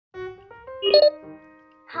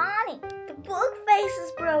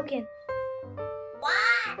is broken.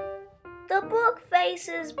 What? The book face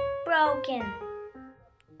is broken.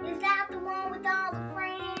 Is that the one with all the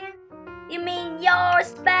friends? You mean your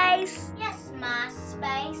space? Yes, my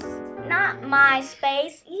space. Not my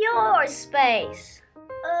space, your space.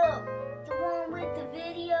 Oh, the one with the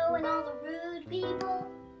video and all the rude people?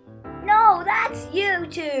 No, that's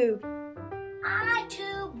YouTube.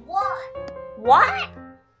 iTube what? What?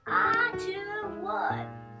 iTube what?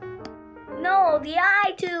 No, the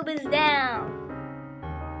iTube is down.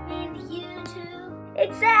 You mean the YouTube?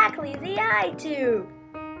 Exactly, the iTube.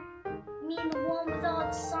 You mean the one with all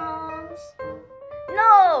the songs?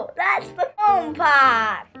 No, that's the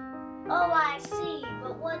HomePod. Oh, I see,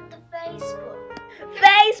 but what the Facebook?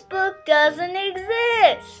 Facebook doesn't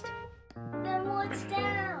exist. Then what's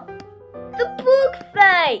down? The book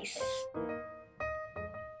face.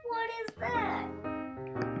 What is that?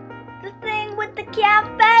 The thing with the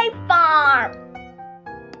cafe farm.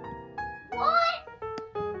 What?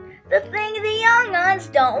 The thing the young uns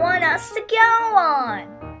don't want us to go on.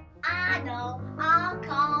 I know, I'll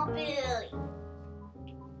call Billy.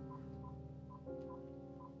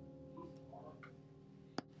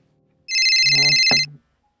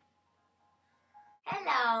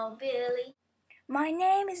 Hello, Billy. My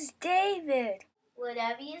name is David.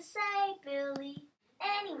 Whatever you say, Billy.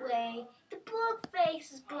 Anyway, the book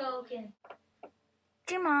face is broken.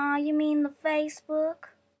 Jima, you mean the Facebook?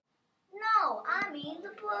 No, I mean the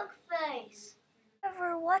book face.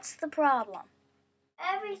 What's the problem?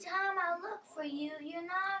 Every time I look for you, you're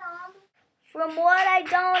not on the... From what I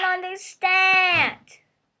don't understand.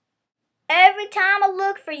 Every time I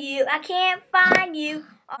look for you, I can't find you.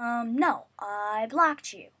 No, I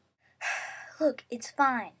blocked you. Look, it's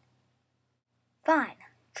fine. Fine,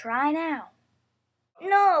 try now.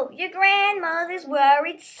 No, your grandmother's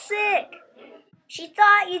worried sick. She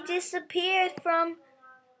thought you disappeared from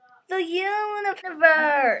the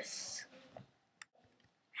universe.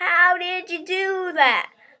 How did you do that?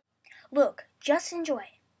 Look, just enjoy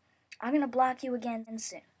it. I'm gonna block you again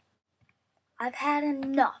soon. I've had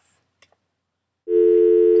enough.